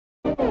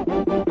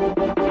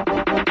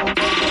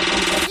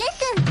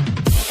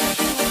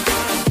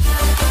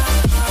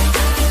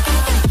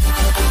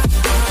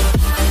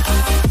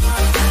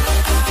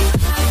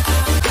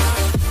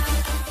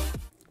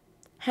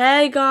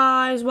Hey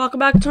guys, welcome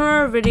back to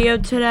our video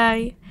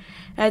today.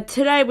 And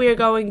today we are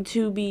going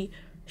to be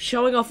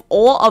showing off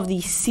all of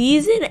the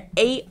Season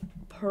 8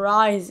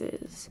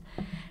 prizes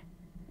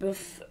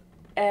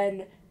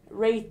and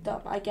rate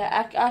them.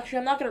 Actually,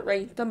 I'm not going to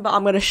rate them, but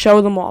I'm going to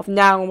show them off.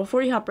 Now,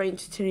 before you hop right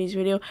into today's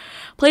video,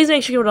 please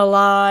make sure you give it a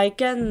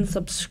like and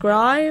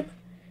subscribe,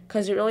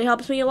 because it really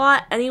helps me a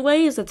lot.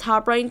 Anyways, let's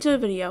hop right into the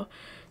video.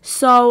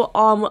 So,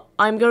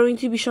 I'm going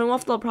to be showing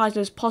off the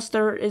prizes, plus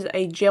there is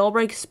a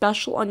jailbreak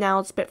special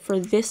announcement for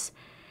this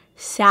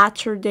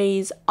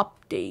Saturday's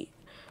update.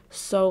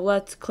 So,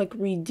 let's click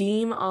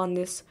redeem on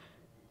this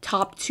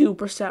top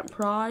 2%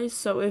 prize.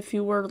 So, if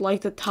you were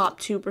like the top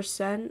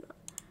 2%,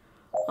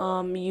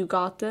 you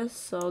got this.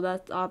 So,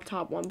 that's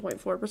top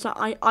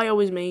 1.4%. I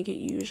always make it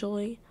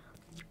usually.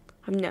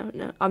 I'm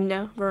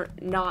never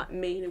not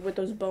made it with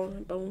those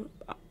bonus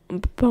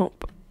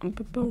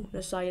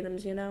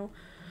items, you know.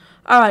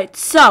 Alright,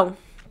 so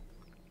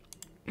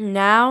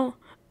now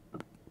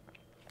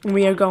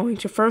we are going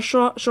to first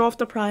show off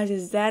the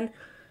prizes, then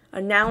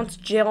announce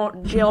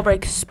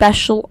jailbreak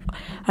special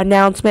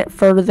announcement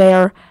for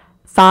their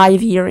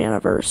 5-year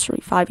anniversary.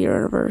 5-year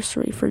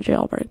anniversary for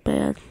jailbreak,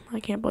 man. I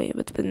can't believe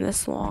it's been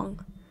this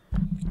long.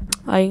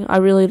 I just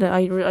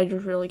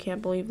really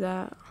can't believe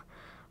that.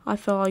 I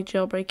felt like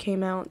jailbreak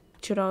came out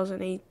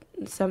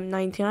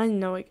 2019. I didn't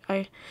know it.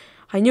 I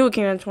knew it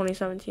came out in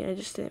 2017. I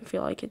just didn't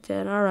feel like it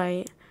did.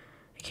 Alright.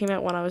 It came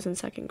out when I was in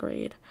 2nd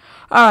grade.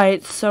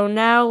 Alright, so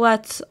now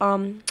let's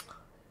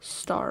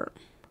start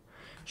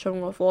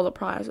showing off all the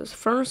prizes.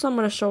 First, I'm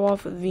going to show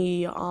off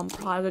the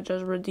prize I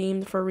just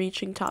redeemed for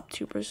reaching top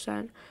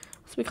 2%.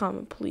 Let's become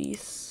a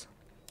police,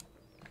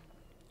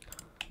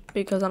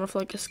 because I don't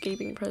feel like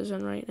escaping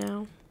prison right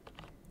now.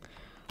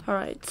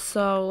 Alright,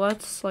 so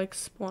let's like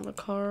spawn a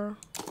car.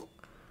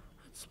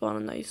 Let's spawn a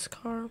nice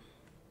car.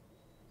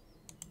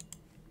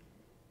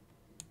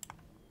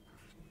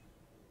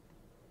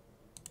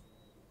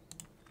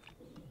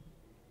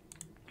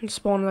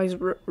 Spawn a nice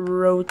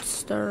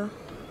roadster.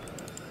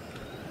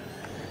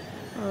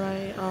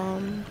 Alright,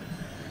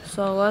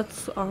 so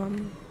let's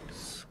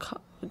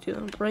do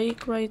the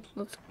brake, right?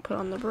 Let's put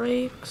on the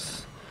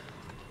brakes.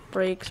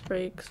 Brakes,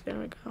 there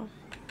we go.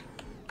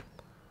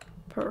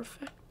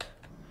 Perfect.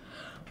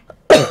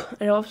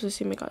 I obviously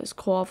see my guys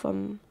cough. I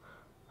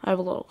have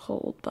a little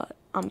cold, but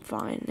I'm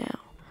fine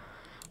now.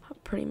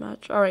 Pretty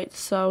much. Alright,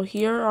 so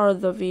here are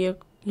the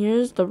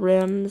here's the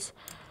rims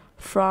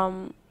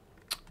from,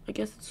 I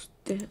guess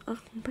I'm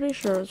pretty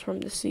sure it's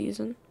from the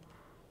season.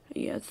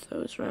 Yeah, it's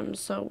those rims.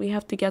 So we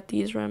have to get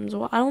these rims.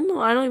 Well, I don't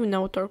know. I don't even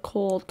know what they're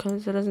called,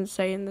 because it doesn't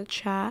say in the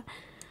chat.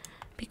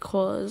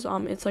 Because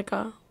it's like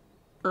a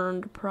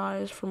earned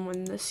prize from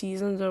when the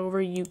season's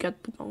over. You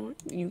get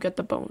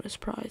the bonus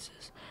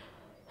prizes.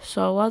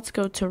 So let's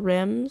go to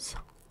rims.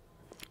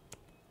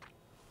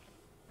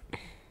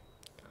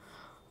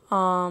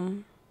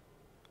 It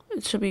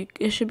should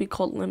be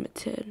called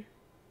limited.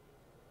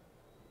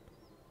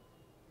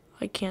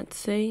 I can't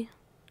see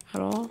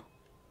at all.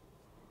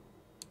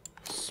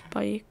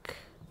 Spike.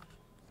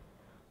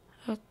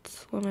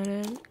 That's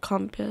limited.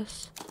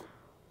 Compass.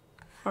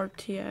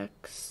 RTX.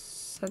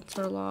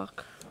 Sensor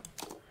lock.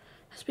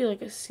 Has to be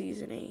like a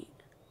season 8.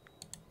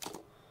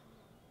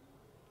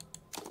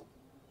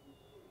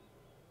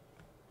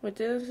 Wait,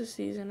 this is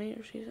season 8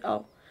 or season?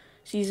 Oh,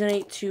 season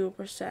 8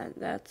 2%.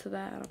 That's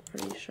that. I'm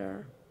pretty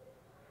sure.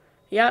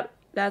 Yep,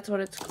 that's what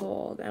it's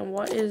called. And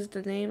what is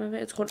the name of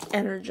it? It's called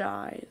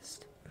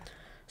Energized.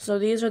 So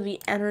these are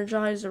the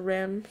Energized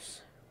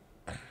rims.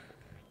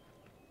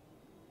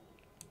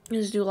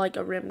 Just do like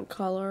a rim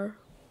color.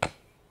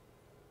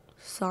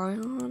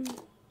 Cyan.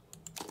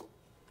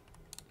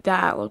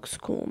 That looks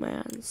cool,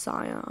 man.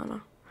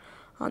 Cyan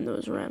on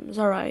those rims.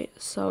 Alright,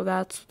 so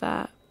that's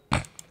that.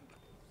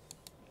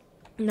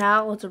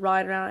 Now let's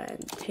ride around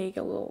and take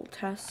a little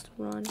test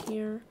run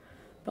here.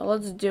 But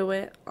let's do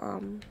it.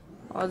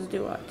 Let's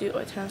do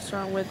a test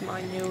run with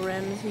my new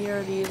rims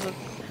here. These look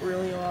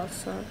really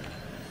awesome.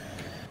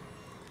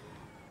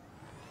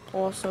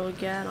 Also,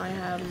 again, I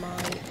have my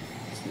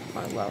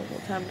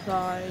level 10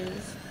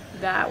 prize.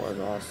 That was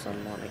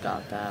awesome when I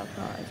got that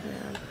prize,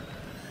 man.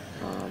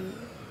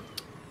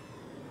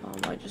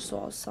 I just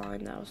saw a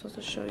sign that I was supposed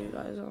to show you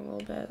guys in a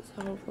little bit,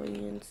 so hopefully you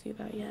didn't see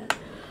that yet.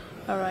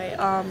 Alright,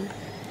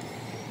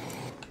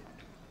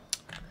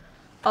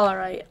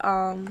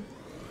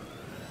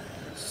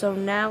 so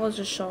now let's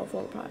just show off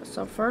all the prizes.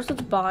 So first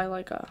let's buy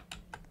like a,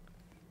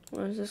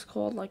 what is this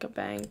called? Like a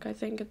bank, I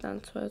think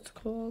that's what it's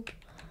called.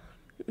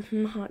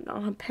 Not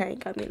a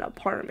bank, I mean an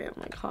apartment.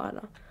 Oh my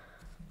god.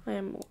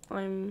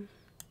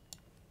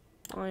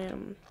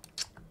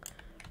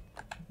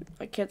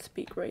 I can't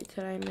speak right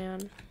today,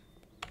 man.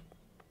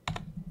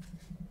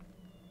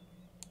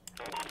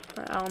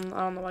 I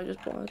don't know, I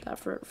just bought that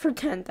for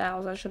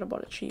 10,000. I should have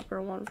bought a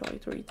cheaper one for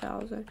like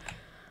 3,000.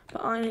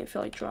 But I didn't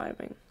feel like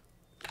driving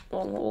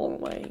all the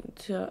way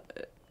to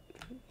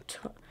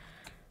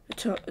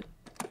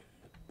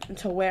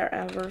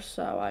wherever,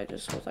 so I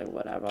just was like,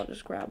 whatever, I'll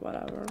just grab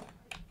whatever.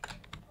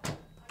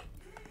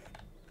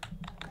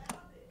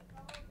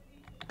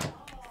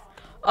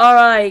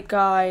 Alright,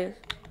 guys.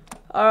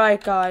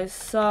 Alright, guys.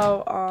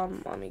 So,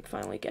 let me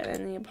finally get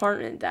in the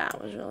apartment.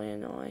 That was really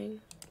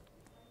annoying.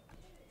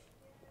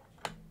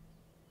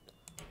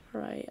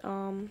 Alright,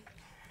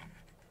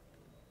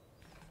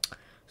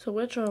 so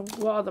what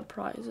are the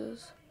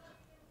prizes?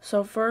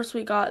 So first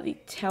we got the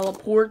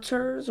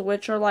teleporters,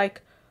 which are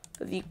like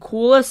the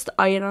coolest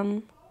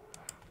item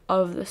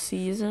of the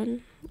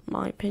season,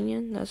 my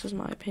opinion. That's just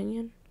my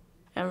opinion.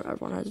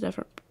 Everyone has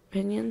different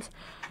opinions.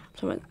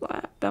 So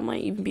that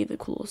might even be the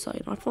coolest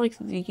item. I feel like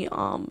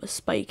the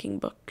spiking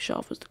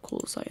bookshelf is the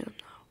coolest item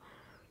now.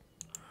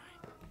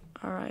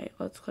 Alright,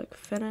 let's click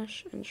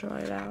finish and try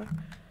it out.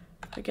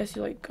 I guess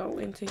you like go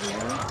into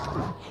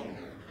here.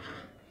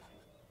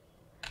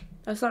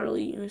 That's not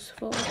really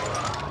useful,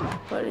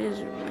 but it is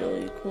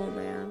really cool,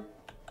 man.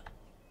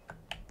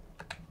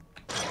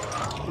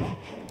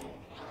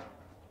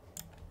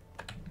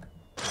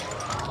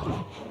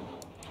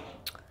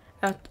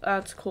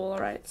 That's cool.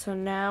 Alright, so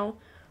now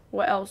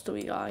what else do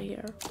we got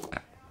here?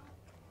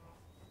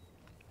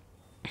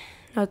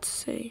 Let's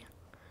see.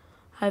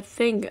 I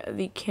think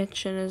the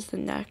kitchen is the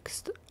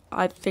next.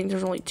 I think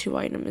there's only 2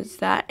 items,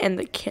 that and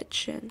the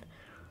kitchen.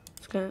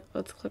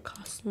 Let's click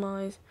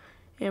customize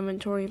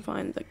inventory and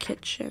find the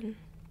kitchen.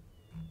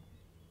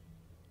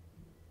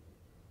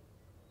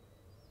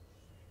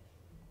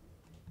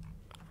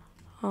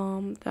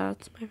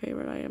 That's my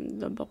favorite item,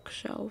 the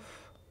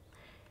bookshelf.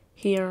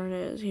 Here it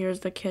is.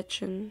 Here's the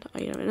kitchen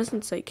item. It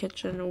doesn't say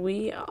kitchen.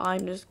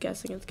 I'm just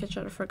guessing it's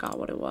kitchen. I forgot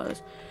what it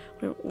was.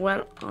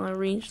 When I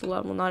reached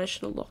level 9, I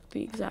should have looked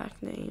the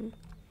exact name.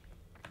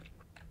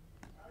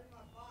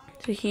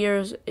 So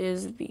here's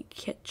is the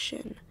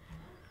kitchen.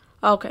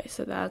 Okay,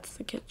 so that's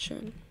the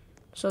kitchen.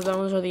 So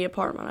those are the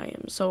apartment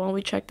items. So what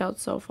we checked out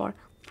so far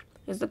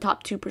is the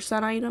top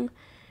 2% item,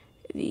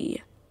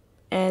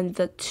 and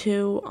the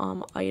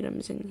 2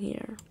 items in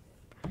here.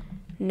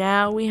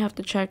 Now we have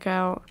to check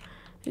out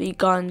the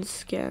gun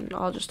skin.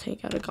 I'll just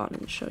take out a gun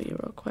and show you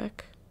real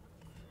quick.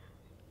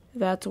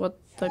 That's what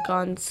the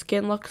gun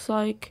skin looks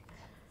like.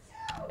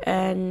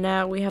 And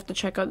now we have to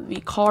check out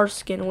the car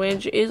skin,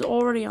 which is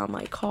already on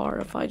my car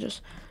if I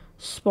just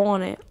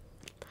spawn it.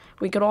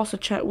 We could also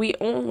check. We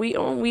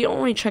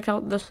only check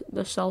out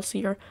the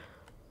Celsius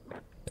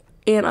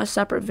in a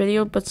separate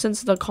video, but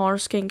since the car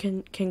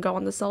skin can go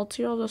on the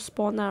Celsius, I'll just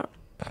spawn that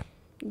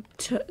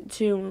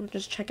to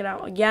just check it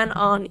out again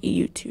on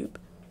YouTube.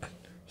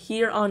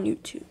 Here on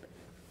YouTube.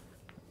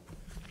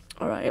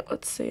 Alright,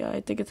 let's see.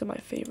 I think it's in my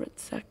favorite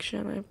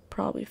section. I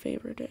probably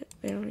favored it.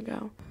 There we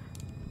go.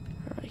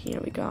 Alright,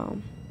 here we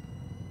go.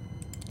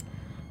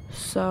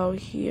 So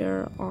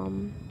here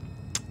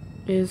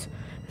is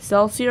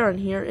Celsius, and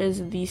here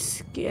is the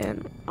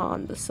skin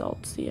on the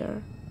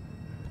Celsius.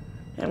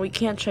 And we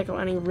can't check out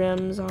any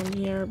rims on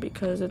here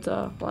because it's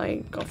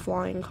like a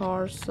flying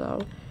car,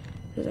 so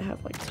does it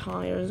have like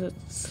tires?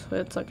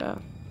 It's like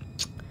a.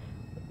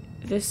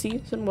 This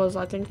season was,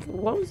 I think,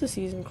 what was the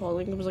season called?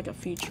 I think it was like a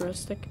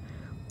futuristic,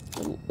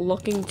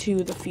 looking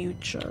to the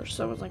future.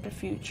 So it was like a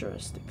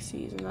futuristic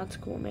season. That's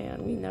cool,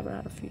 man. We never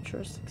had a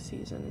futuristic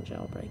season in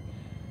Jailbreak,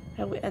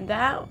 and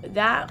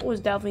that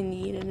was definitely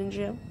needed in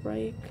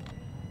Jailbreak.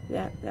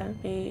 That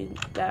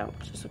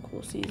was just a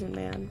cool season,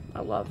 man.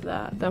 I love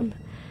that.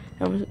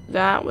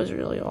 That was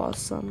really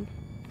awesome.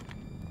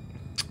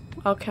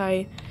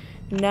 Okay,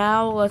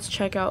 now let's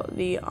check out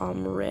the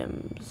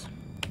rims.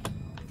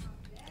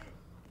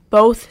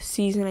 Both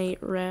Season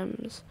 8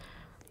 rims.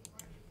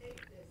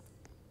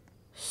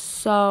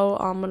 So,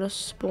 I'm gonna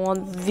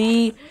spawn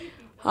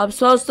I'm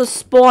supposed to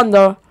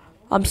spawn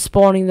I'm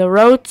spawning the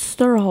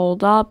Roadster.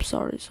 Hold up.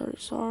 Sorry.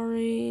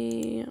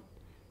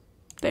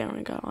 There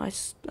we go. I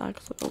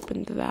actually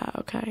opened that.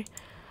 Okay.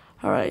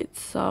 Alright,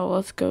 so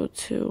let's go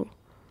to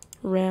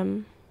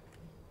rim.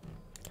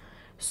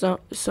 So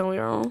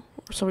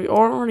we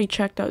already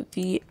checked out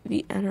the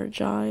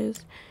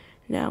Energize.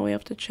 Now we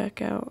have to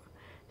check out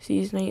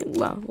Season 8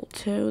 Level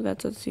 2.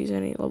 That's what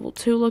Season 8 Level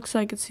 2 looks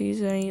like. It's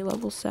Season 8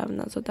 Level 7.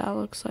 That's what that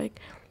looks like.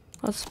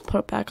 Let's put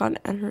it back on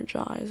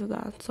Energize.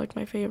 That's like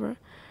my favorite.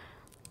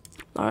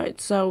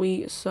 Alright, so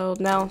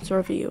now let's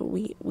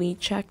review. We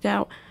checked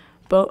out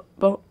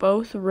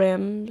both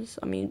rims.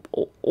 I mean,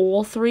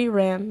 all 3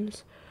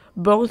 rims.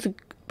 Both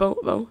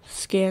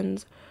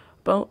skins.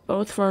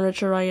 Both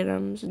furniture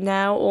items.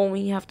 Now all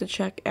we have to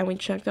check, and we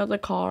checked out the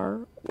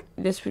car.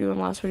 This video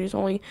and last video's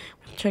only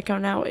check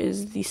out now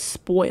is the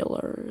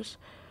spoilers.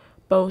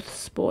 Both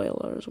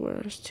spoilers.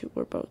 Where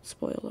both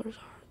spoilers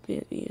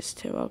are. These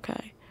 2.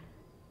 Okay.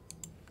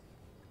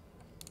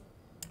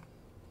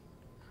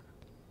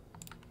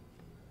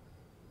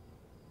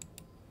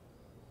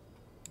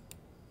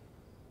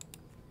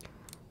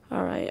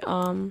 Alright,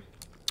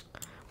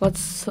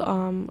 let's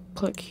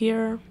click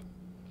here.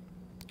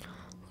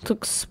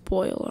 Click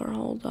spoiler.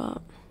 Hold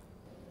up.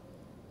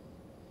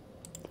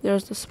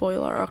 There's the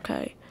spoiler.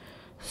 Okay.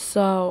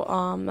 So,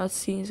 that's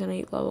Season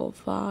 8 Level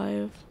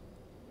 5.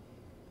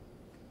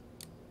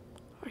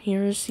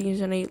 Here's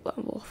Season 8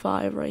 Level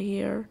 5 right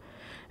here.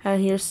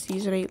 And here's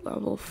Season 8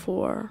 Level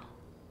 4.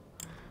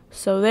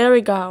 So, there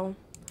we go.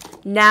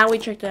 Now we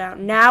checked it out.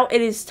 Now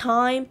it is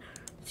time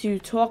to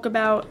talk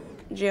about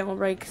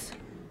Jailbreak's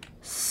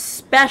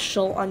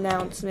special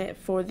announcement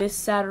for this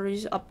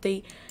Saturday's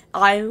update.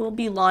 I will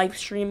be live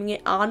streaming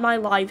it on my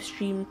live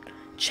stream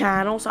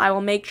channel, so I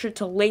will make sure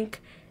to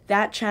link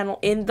that channel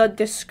in the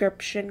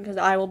description because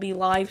I will be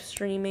live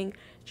streaming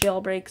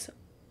Jailbreak's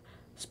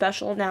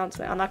special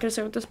announcement. I'm not going to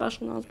say what the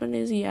special announcement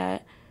is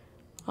yet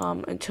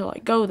until I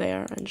go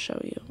there and show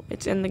you.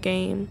 It's in the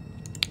game.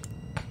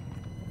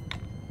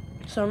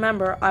 So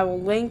remember, I will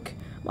link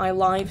my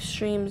live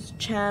streams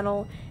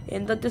channel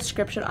in the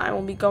description. I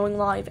will be going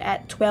live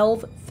at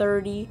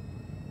 12:30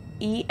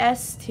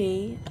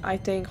 EST. I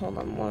think, hold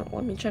on,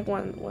 let me check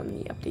when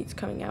the update's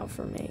coming out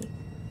for me.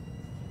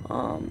 The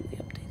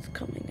update's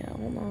coming out.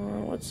 Hold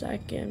on, 1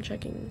 second. I'm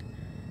checking.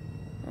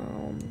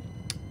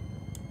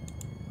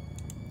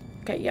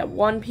 Okay, yeah,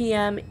 1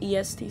 p.m.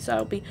 EST. So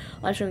I'll be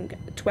live streaming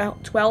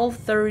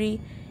 12:30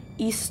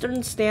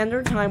 Eastern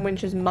Standard Time,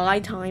 which is my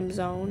time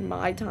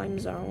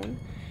zone.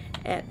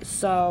 And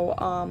so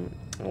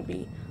I'll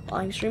be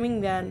live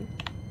streaming then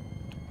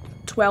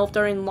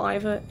 12:30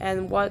 live,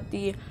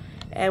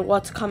 and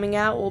what's coming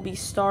out will be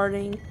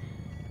starting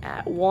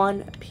at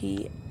 1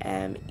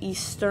 p.m.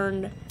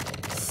 Eastern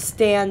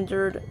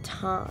Standard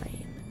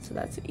Time. So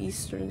that's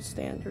Eastern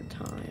Standard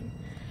Time.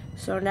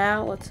 So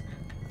now I'll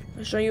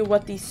show you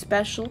what the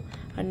special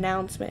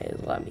announcement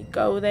is. Let me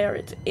go there.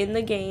 It's in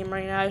the game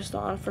right now. I just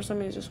thought for some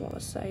reason I just want to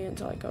say it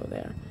until I go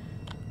there.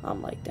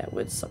 I'm like that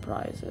with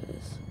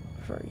surprises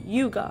for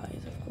you guys,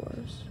 of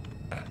course.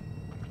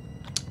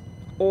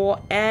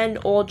 All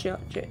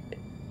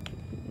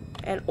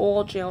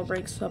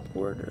Jailbreak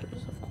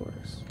supporters, of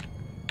course.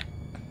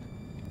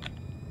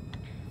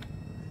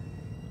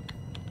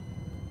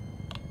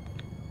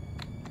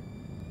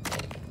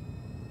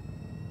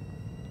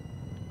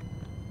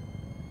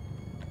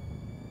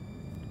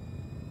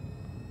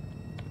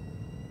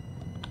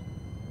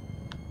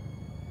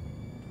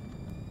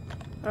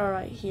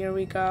 Alright, here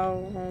we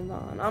go. Hold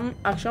on. I'm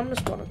gonna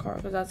spawn a car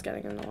because that's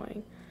getting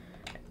annoying.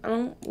 I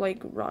don't like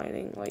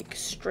riding like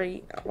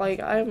straight. Like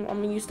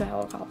I'm used to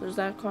helicopters.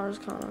 That car is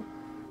kind of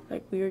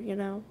like weird, you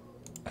know.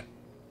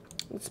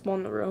 Let's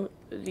spawn the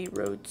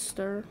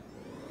roadster.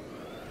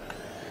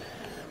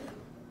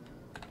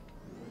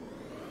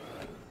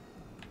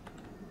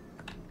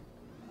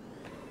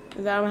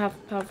 And then I have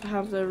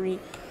to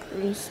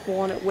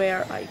respawn it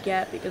where I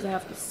get because I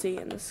have to see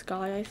it in the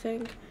sky. I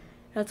think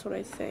that's what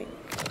I think.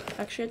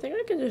 Actually, I think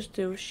I can just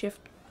do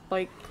shift,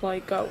 like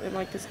go in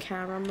like this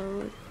camera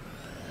mode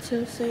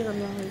to see it. I'm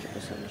not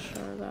 100%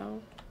 sure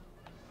though.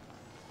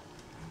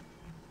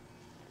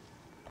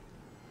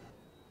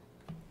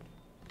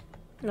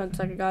 One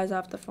second, guys. I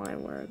have to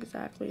find where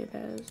exactly it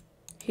is.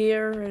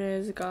 Here it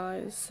is,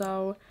 guys.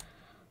 So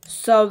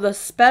the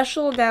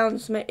special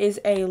announcement is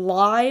a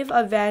live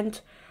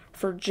event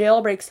for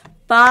Jailbreak's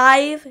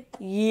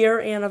 5-year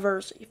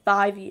anniversary.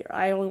 5-year.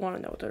 I only want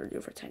to know what they're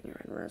doing for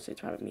 10-year anniversary.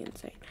 It's probably me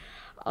insane.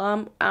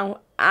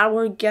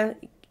 Our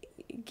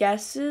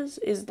guesses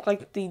is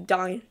like the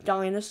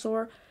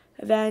dinosaur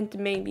event,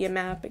 maybe a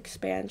map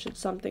expansion,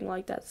 something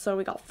like that. So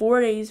we got 4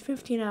 days,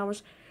 15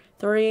 hours,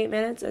 38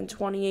 minutes, and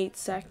 28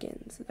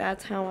 seconds.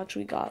 That's how much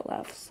we got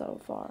left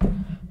so far.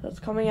 So it's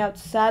coming out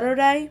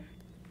Saturday,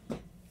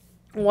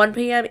 1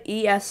 p.m.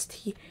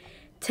 EST,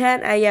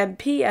 10 a.m.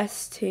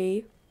 PST.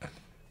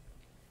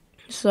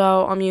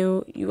 So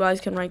you guys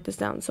can write this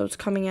down. So it's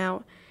coming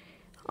out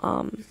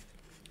hold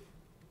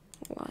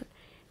on.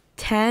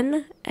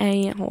 10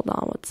 a.m. Hold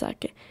on 1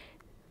 second.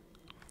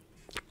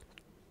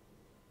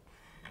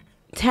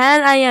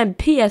 10 a.m.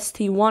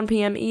 PST, 1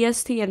 p.m.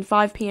 EST, and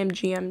 5 p.m.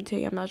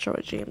 GMT. I'm not sure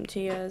what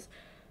GMT is,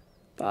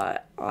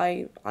 but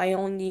I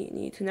only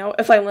need to know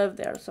if I live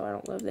there. So I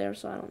don't live there,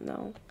 so I don't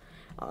know.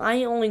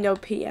 I only know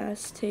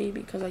PST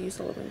because I used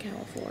to live in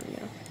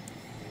California.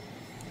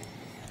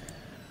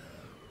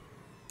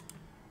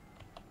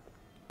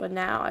 But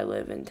now I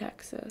live in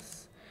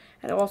Texas.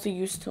 And I also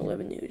used to live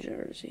in New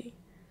Jersey.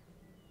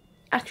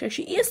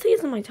 Actually, EST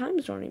isn't my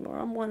time zone anymore.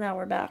 I'm 1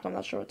 hour back. I'm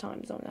not sure what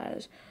time zone that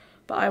is.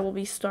 But I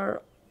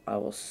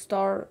will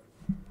start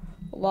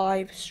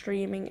live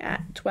streaming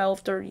at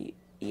 12:30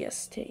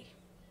 EST.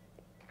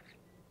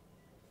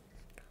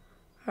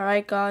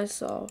 Alright, guys.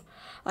 So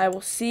I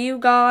will see you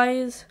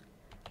guys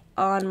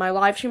on my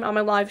live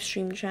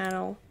stream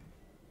channel.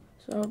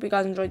 So I hope you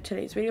guys enjoyed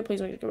today's video.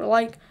 Please make sure to give it a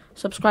like,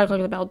 subscribe,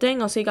 click the bell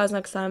ding. I'll see you guys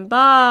next time.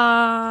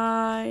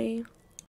 Bye.